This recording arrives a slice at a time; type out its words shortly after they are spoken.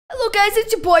Hello guys,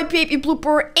 it's your boy Baby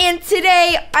Blooper, and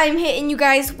today I'm hitting you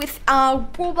guys with a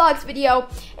Roblox video,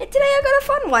 and today I got a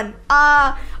fun one.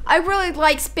 I really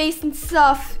like space and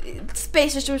stuff.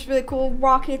 Space is just really cool,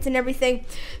 rockets and everything.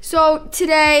 So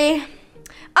today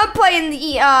I'm playing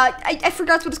the I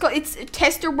forgot what it's called. It's a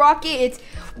tester rocket. It's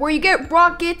where you get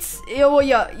rockets.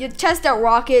 You test out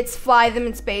rockets, fly them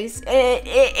in space.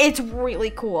 It's really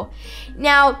cool.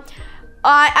 Now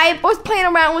I was playing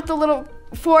around with the little.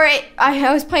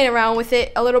 I was playing around with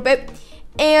it a little bit,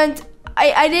 and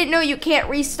I didn't know you can't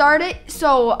restart it,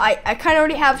 so I kind of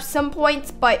already have some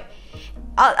points, but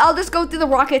I'll just go through the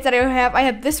rockets that I have. I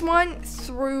have this one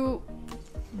through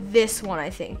this one, I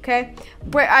think, okay?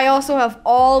 But I also have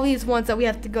all these ones that we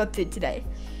have to go through today.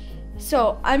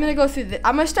 So I'm gonna go through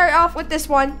I'm gonna start off with this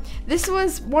one. This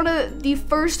was one of the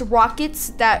first rockets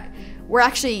that were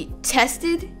actually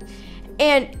tested,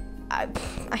 and I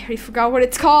already forgot what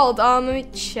it's called. Let me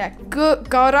check.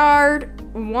 Goddard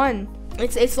 1.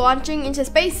 It's launching into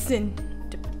space and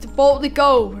to boldly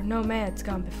go where no man's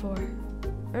gone before.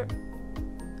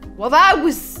 Well, that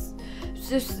was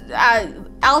just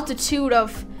altitude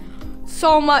of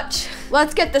so much.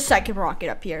 Let's get the second rocket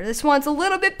up here. This one's a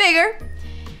little bit bigger,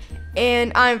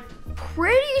 and I'm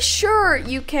pretty sure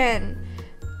you can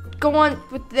go on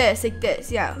with this, like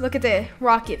this. Yeah, look at the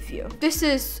rocket view. This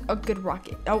is a good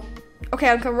rocket. Oh, okay,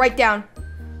 I'm coming right down.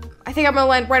 I think I'm gonna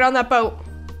land right on that boat.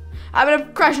 I'm gonna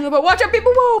crash in the boat. Watch out,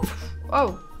 people, whoa!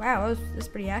 Oh, wow, that's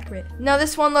pretty accurate. Now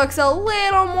this one looks a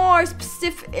little more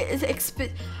sophisticated.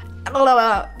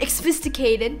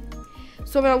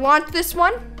 So I'm gonna launch this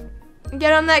one and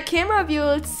get on that camera view.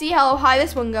 Let's see how high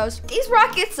this one goes. These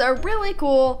rockets are really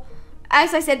cool.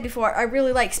 As I said before, I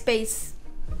really like space.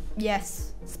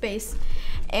 Yes, space.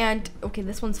 And okay,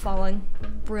 this one's falling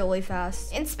really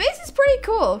fast. And space is pretty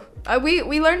cool.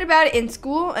 We learned about it in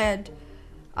school, and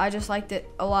I just liked it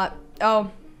a lot.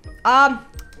 Oh, I'm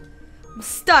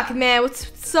stuck, man.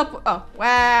 What's up? Oh,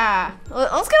 wow.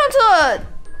 Let's get on to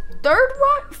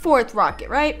the fourth rocket,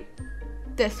 right?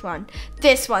 This one.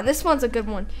 This one's a good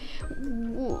one.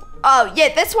 Oh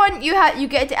yeah, this one you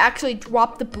get to actually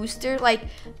drop the booster. Like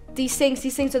these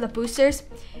things are the boosters.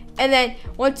 And then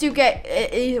once you get,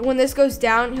 when this goes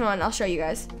down, hold on, I'll show you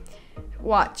guys.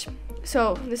 Watch.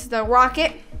 So this is the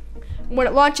rocket. When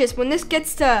it launches, when this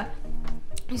gets to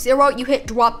 0, you hit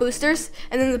drop boosters,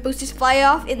 and then the boosters fly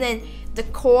off, and then the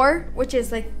core, which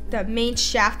is like the main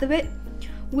shaft of it,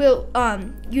 will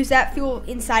use that fuel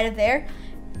inside of there.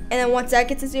 And then once that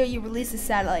gets to 0, you release the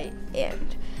satellite,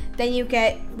 and then you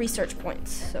get research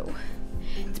points. So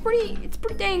it's pretty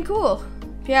dang cool.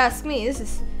 If you ask me,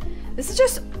 this is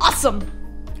just awesome.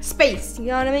 Space, you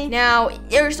know what I mean? Now,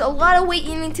 there's a lot of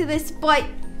weighting into this, but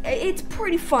it's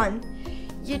pretty fun.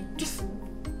 You just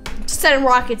sending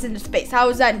rockets into space. How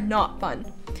is that not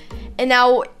fun? And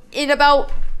now, we're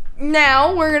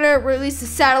gonna release the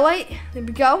satellite. There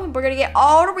we go. We're gonna get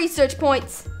all the research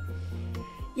points.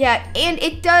 Yeah, and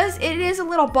it is a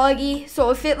little buggy,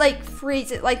 so if it like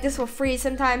freezes, like this will freeze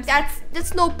sometimes,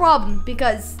 that's no problem,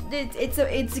 because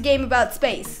it's a game about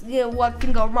space. You know, what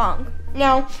can go wrong?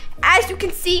 Now, as you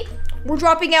can see, we're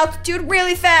dropping altitude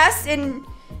really fast, and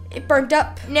it burned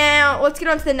up. Now, let's get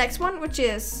on to the next one, which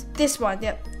is this one.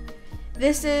 Yep.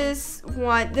 This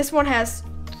one has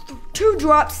 2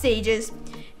 drop stages,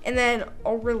 and then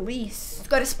a release. Let's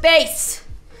go to space.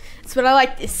 That's what I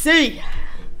like to see.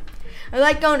 I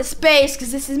like going to space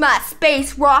because this is my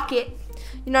space rocket.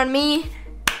 You know what I mean?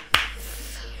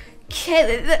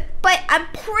 Okay, but I'm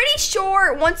pretty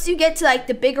sure once you get to like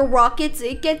the bigger rockets,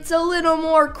 it gets a little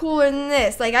more cooler than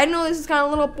this. Like, I know this is kind of a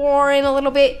little boring a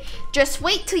little bit. Just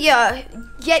wait till you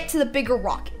get to the bigger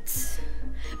rockets.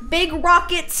 Big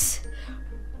rockets,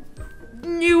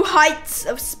 new heights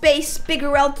of space,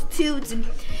 bigger altitudes,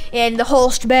 and the whole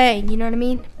shebang, you know what I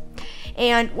mean?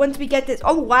 And once we get this,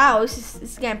 oh wow, this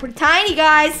is getting pretty tiny,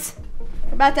 guys.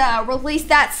 We're about to release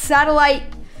that satellite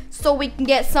so we can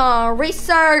get some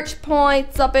research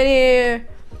points up in here.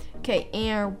 Okay,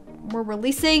 and we're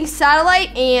releasing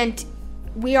satellite, and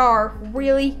we are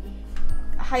really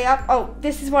high up. Oh,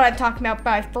 this is what I'm talking about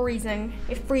by freezing.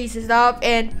 It freezes up,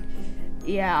 and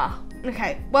yeah.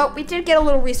 Okay, well, we did get a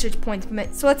little research points from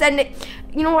it, so let's end it.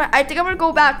 You know what? I think I'm gonna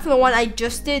go back to the one I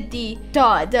just did, the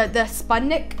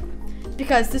Sputnik.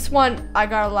 Because this one, I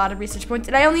got a lot of research points,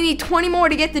 and I only need 20 more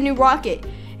to get the new rocket,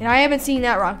 and I haven't seen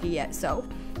that rocket yet, so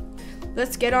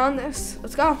let's get on this.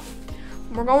 Let's go.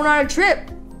 We're going on a trip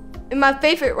in my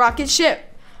favorite rocket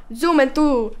ship, zooming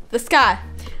through the sky.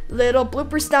 Little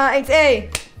blooper steins, hey,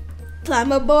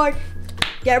 climb aboard,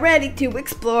 get ready to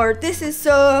explore. This is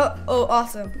so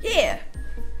awesome, yeah.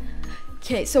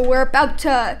 Okay, so we're about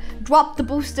to drop the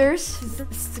boosters.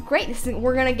 This is great.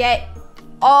 We're gonna get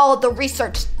all the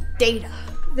research data.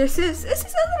 This is a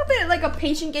little bit like a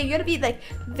patient game. You gotta be like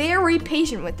very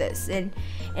patient with this,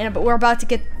 but we're about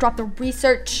to drop the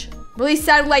research release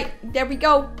satellite. There we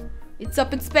go. It's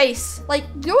up in space. Like,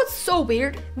 you know what's so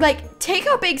weird? Like, take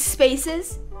how big space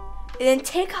is, and then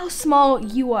take how small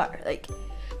you are. Like,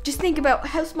 just think about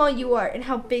how small you are and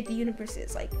how big the universe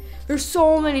is. Like, there's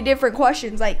so many different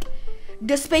questions. Like,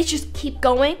 does space just keep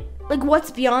going? Like, what's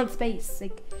beyond space?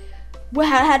 Like,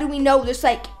 how do we know there's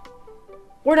like,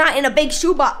 we're not in a big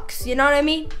shoebox, you know what I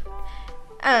mean?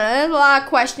 I don't know, there's a lot of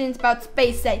questions about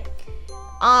space. Like,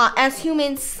 as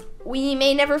humans, we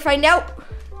may never find out.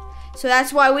 So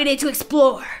that's why we need to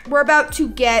explore. We're about to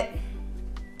get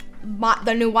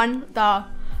the new one, the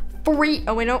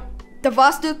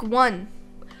Vostok 1.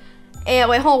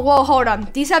 And wait, hold on.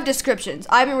 These have descriptions.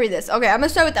 I haven't read this. Okay, I'm gonna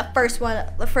start with the first one,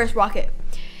 the first rocket.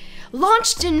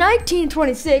 Launched in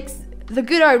 1926, the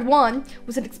Goddard 1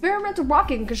 was an experimental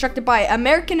rocket constructed by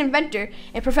American inventor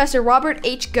and Professor Robert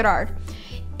H. Goddard.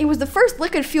 It was the first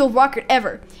liquid-fueled rocket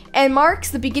ever, and marks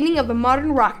the beginning of the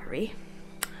modern rocketry.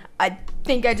 I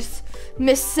think I just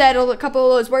missettled a couple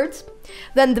of those words.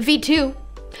 Then the V2.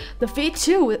 The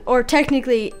V2, or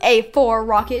technically A4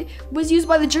 rocket, was used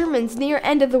by the Germans near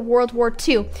end of the World War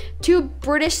II. Two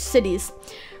British cities,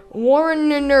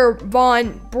 Werner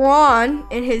von Braun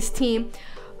and his team,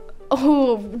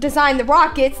 who designed the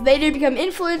rockets, later become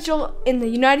influential in the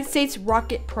United States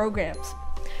rocket programs.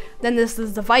 Then this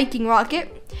is the Viking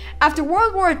rocket. After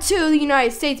World War II, the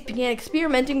United States began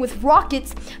experimenting with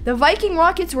rockets. The Viking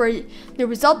rockets were the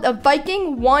result of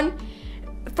Viking 1,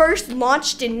 first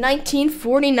launched in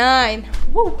 1949.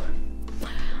 Woo!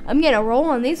 I'm getting a roll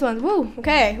on these ones. Woo!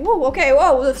 Okay. Woo! Okay.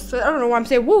 Whoa! I don't know what I'm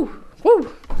saying. Woo!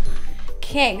 Woo!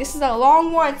 Okay, this is a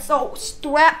long one, so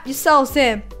strap yourselves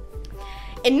in.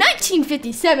 In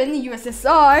 1957, the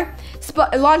USSR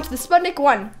launched the Sputnik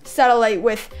 1 satellite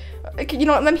with, you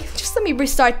know, let me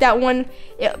restart that one.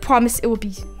 I promise it will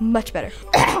be much better.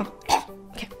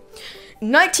 Okay.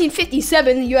 In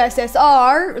 1957, the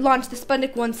USSR launched the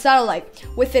Sputnik 1 satellite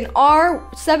with an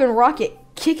R-7 rocket,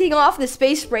 kicking off the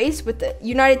space race with the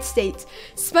United States.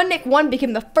 Sputnik 1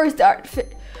 became the first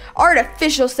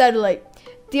artificial satellite.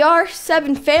 The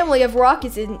R-7 family of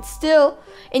rockets is still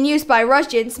in use by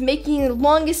Russians, making the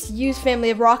longest used family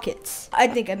of rockets. I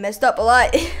think I messed up a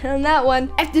lot on that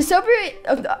one. After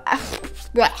the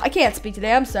I can't speak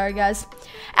today, I'm sorry guys.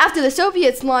 After the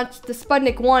Soviets launched the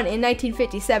Sputnik 1 in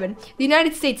 1957, the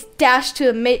United States dashed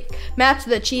to match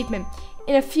the achievement.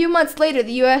 And a few months later,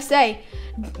 the USA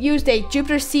used a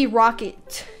Jupiter C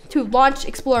rocket to launch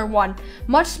Explorer 1,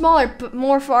 much smaller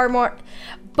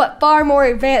but far more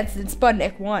advanced than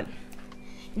Sputnik 1.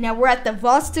 Now we're at the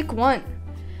Vostok 1.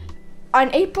 On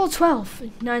April 12,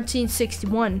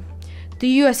 1961,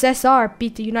 the USSR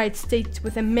beat the United States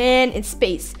with a man in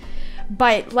space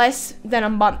by less than a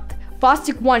month.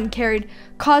 Vostok 1 carried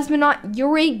cosmonaut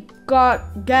Yuri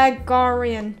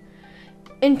Gagarin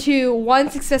into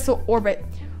one successful orbit,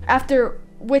 after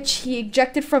which he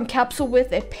ejected from capsule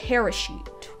with a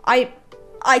parachute. I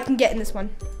can get in this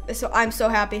one, so I'm so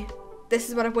happy. This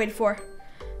is what I've waited for.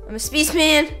 I'm a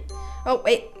spaceman. Oh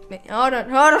wait, hold on.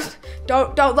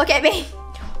 Don't look at me.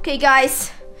 Okay,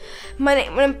 guys, my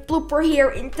blooper here,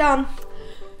 and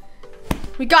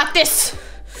we got this.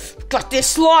 Got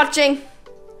this launching.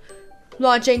 We're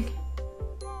launching.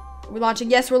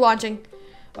 Yes, we're launching.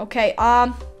 Okay.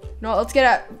 No, let's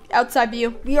get an outside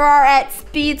view. We are at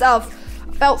speeds of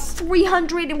about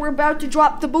 300, and we're about to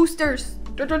drop the boosters.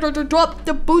 Drop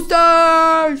the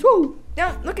boosters. Woo!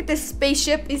 Now, look at this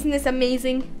spaceship. Isn't this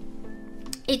amazing?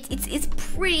 It's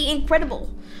pretty incredible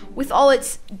with all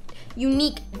its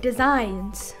unique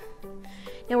designs.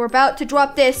 Now we're about to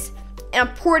drop this, and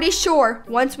I'm pretty sure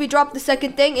once we drop the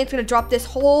second thing, it's gonna drop this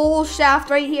whole shaft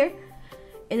right here,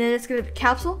 and then it's gonna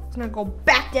capsule. It's gonna go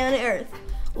back down to Earth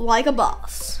like a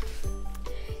boss.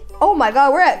 Oh my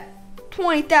God, we're at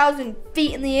 20,000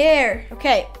 feet in the air.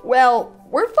 Okay, well,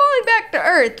 we're falling back to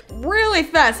Earth really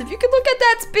fast. If you could look at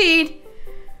that speed.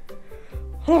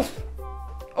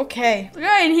 Okay, the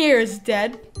guy in here is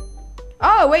dead.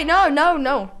 Oh, wait, no.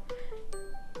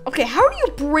 Okay, how do you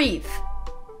breathe?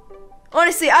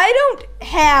 Honestly, I don't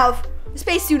have a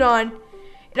spacesuit on,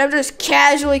 and I'm just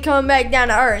casually coming back down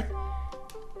to Earth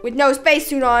with no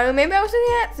spacesuit on. Maybe I was in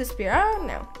the atmosphere, I don't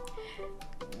know.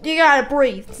 You gotta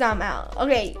breathe somehow.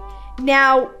 Okay,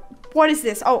 now, what is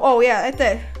this? Oh yeah, at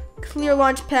the clear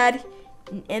launch pad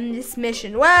in this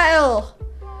mission. Well,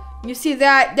 you see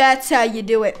that? That's how you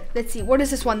do it. Let's see, what is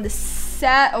this one?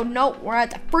 Oh no, we're at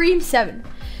the Freedom 7.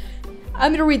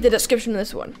 I'm gonna read the description of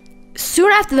this one.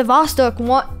 Soon after the Vostok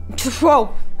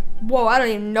whoa, I don't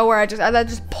even know where I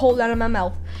just pulled out of my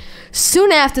mouth.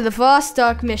 Soon after the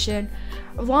Vostok mission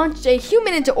launched a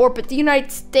human into orbit, the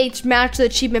United States matched the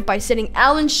achievement by sending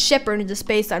Alan Shepard into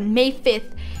space on May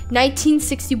 5th,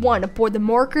 1961 aboard the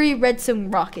Mercury Redstone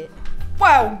rocket.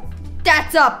 Whoa,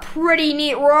 that's a pretty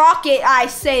neat rocket, I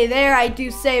say there, I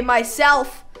do say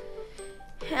myself.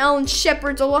 Alan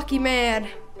Shepard's a lucky man.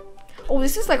 Oh,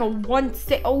 this is like a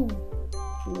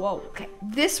whoa, okay.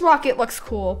 This rocket looks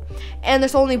cool, and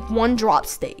there's only one drop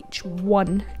stage.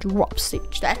 One drop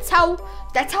stage. That's how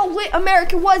lit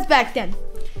America was back then.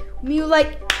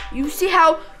 You see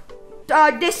how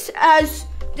this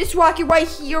rocket right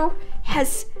here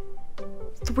has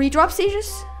 3 drop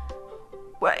stages?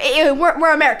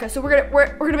 We're America, so we're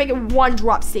gonna make it one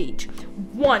drop stage,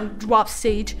 and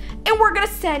we're gonna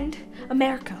send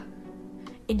America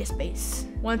into space.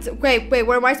 Wait,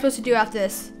 what am I supposed to do after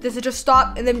this? Does it just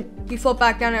stop and then we float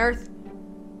back down to Earth?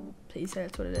 Please say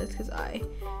that's what it is, because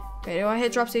okay, do I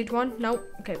hit drop stage 1? Nope.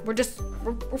 Okay, we're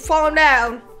falling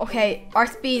down. Okay, our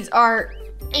speeds are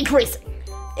increasing,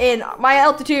 and my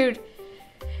altitude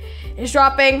is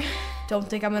dropping. Don't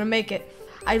think I'm gonna make it.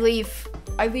 I leave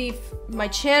my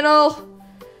channel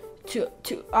to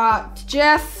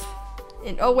Jeff,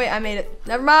 and oh wait, I made it.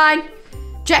 Never mind.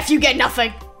 Jeff, you get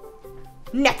nothing.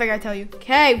 Nothing, I tell you.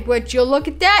 Okay, would you look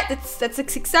at that? That's a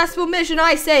successful mission,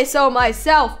 I say so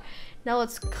myself. Now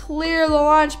let's clear the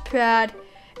launch pad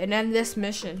and end this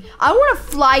mission. I want to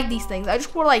fly these things. I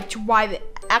just want to like drive it,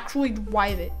 actually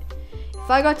drive it.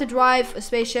 If I got to drive a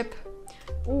spaceship,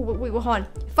 wait, hold on.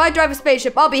 If I drive a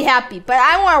spaceship, I'll be happy. But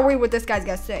I want to read what this guy's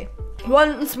got to say.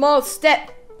 One small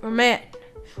step for man,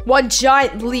 one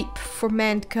giant leap for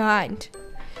mankind.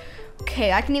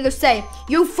 Okay, I can either say,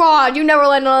 you fraud, you never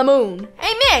landed on the moon.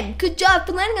 Amen, good job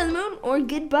for landing on the moon, or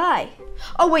goodbye.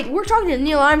 Oh wait, we're talking to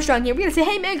Neil Armstrong here. We're gonna say,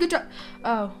 hey man, good job.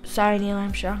 Oh, sorry Neil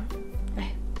Armstrong.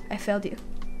 I failed you.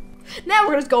 Now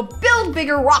we're gonna go build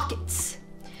bigger rockets.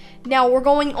 Now we're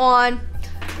going on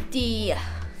the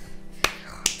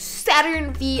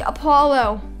Saturn V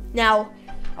Apollo. Now,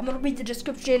 I'm gonna read the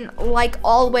description like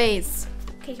always.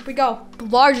 Okay, here we go. The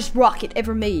largest rocket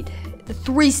ever made. The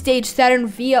 3-stage Saturn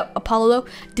V Apollo,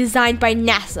 designed by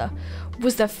NASA,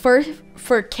 was the first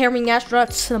for carrying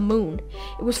astronauts to the moon.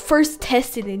 It was first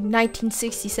tested in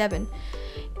 1967.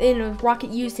 And a rocket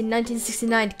used in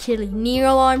 1969 to carry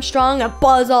Neil Armstrong and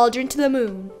Buzz Aldrin to the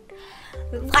moon.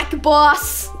 Like a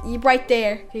boss, you right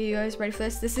there. Okay, you guys ready for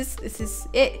this? This is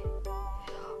it.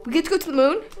 We get to go to the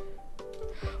moon.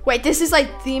 Wait, this is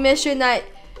like the mission that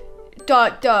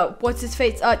what's his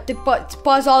face?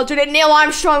 Buzz Aldrin and Neil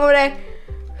Armstrong over there.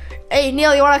 Hey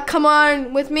Neil, you wanna come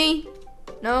on with me?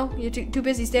 No, you're too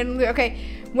busy standing there. Okay,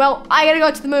 well I gotta go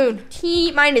to the moon.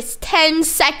 T-minus 10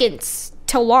 seconds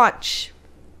to launch.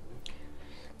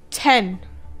 10,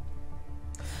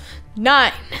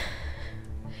 9,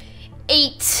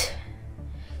 8,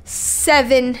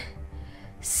 7,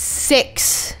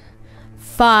 6,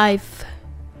 5,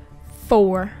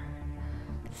 4,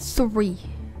 3,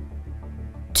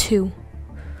 2,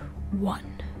 1.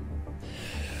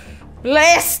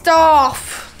 Blast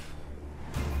off!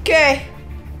 Okay.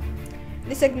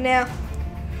 In a second now.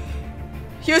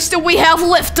 Houston, we have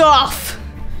liftoff!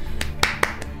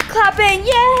 Clapping,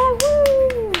 yeah,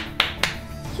 woo!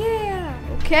 Yeah.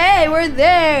 Okay, we're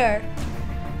there.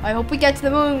 I hope we get to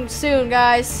the moon soon,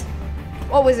 guys.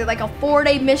 What was it, like a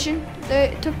 4-day mission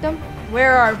that it took them?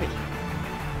 Where are we?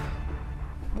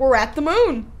 We're at the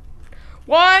moon.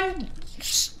 One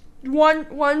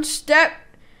step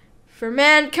for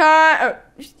mankind,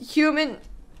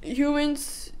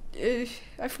 humans,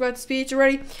 I forgot the speech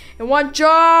already, and one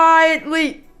giant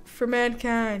leap for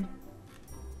mankind.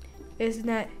 Isn't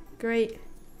that great?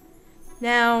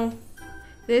 Now,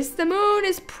 the moon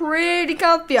is pretty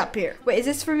comfy up here. Wait, is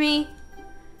this for me?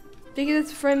 I think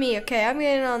it's for me. Okay, I'm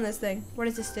getting on this thing. What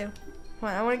does this do?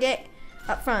 Hold on, I want to get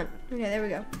up front. Okay, there we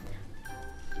go.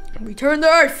 Return to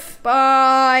Earth.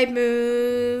 Bye,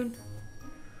 moon.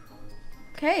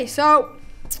 Okay, so,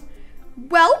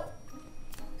 well,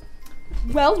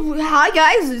 hi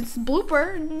guys, it's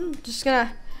Blooper. Just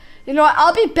gonna, you know what,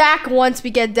 I'll be back once we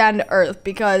get down to Earth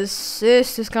because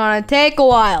this is gonna take a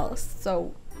while.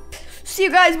 So, see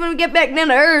you guys when we get back down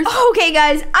to Earth. Okay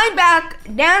guys, I'm back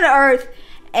down to Earth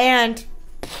and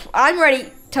I'm ready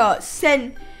to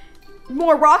send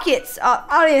more rockets. I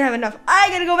don't even have enough.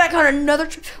 I gotta go back on another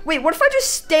trip. Wait, what if I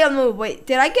just stay on the moon? Wait,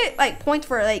 did I get like points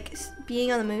for like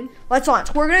being on the moon? Let's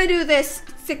launch. We're gonna do this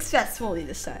successfully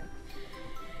this time.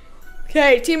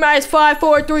 Okay, T-minus 5,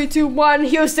 4, 3, 2, 1.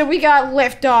 Houston, we got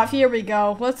liftoff. Here we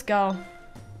go. Let's go.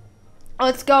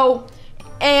 let's go.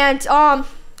 And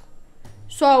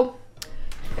so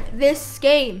this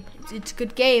game, it's a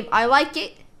good game. I like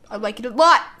it. I like it a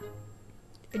lot.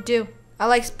 I do. I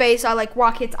like space. I like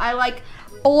rockets. I like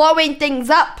blowing things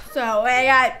up. So I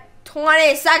got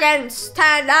 20 seconds.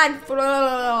 10, 9,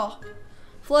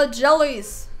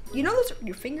 flagellis. You know those are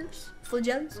your fingers?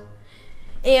 Flagellis.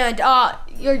 And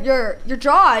your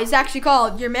jaw is actually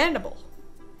called your mandible.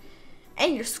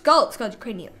 And your skull is called your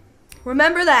cranium.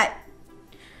 Remember that.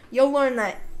 You'll learn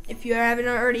that if you haven't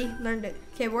already learned it.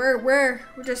 Okay, we're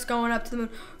just going up to the moon.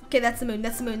 Okay, that's the moon.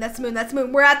 That's the moon. That's the moon. That's the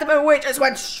moon. We're at the moon. We just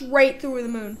went straight through the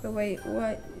moon. But wait,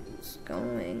 what is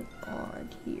going on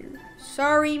here?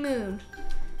 Sorry, moon.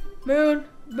 Moon.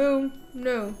 Boom.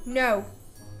 No. No.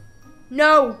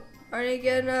 No. I didn't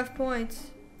get enough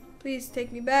points. Please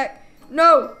take me back.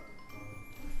 No.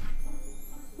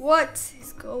 What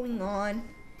is going on?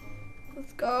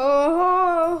 Let's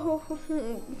go.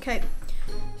 Okay.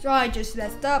 So I just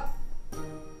messed up.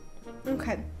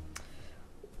 Okay.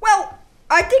 Well,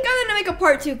 I think I'm gonna make a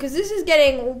part 2 because this is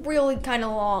getting really kind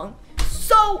of long.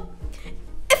 So,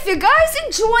 if you guys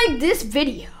enjoyed this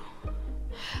video,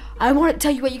 I want to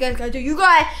tell you what you guys gotta do. You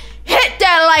gotta hit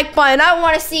that like button. I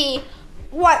want to see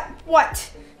what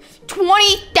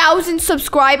 20,000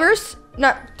 subscribers.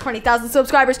 Not 20,000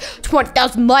 subscribers,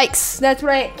 20,000 likes. That's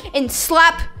right. And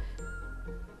slap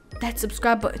that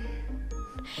subscribe button.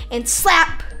 And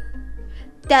slap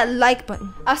that like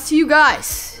button. I'll see you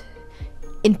guys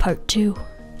in part 2.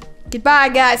 Goodbye,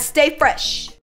 guys. Stay fresh.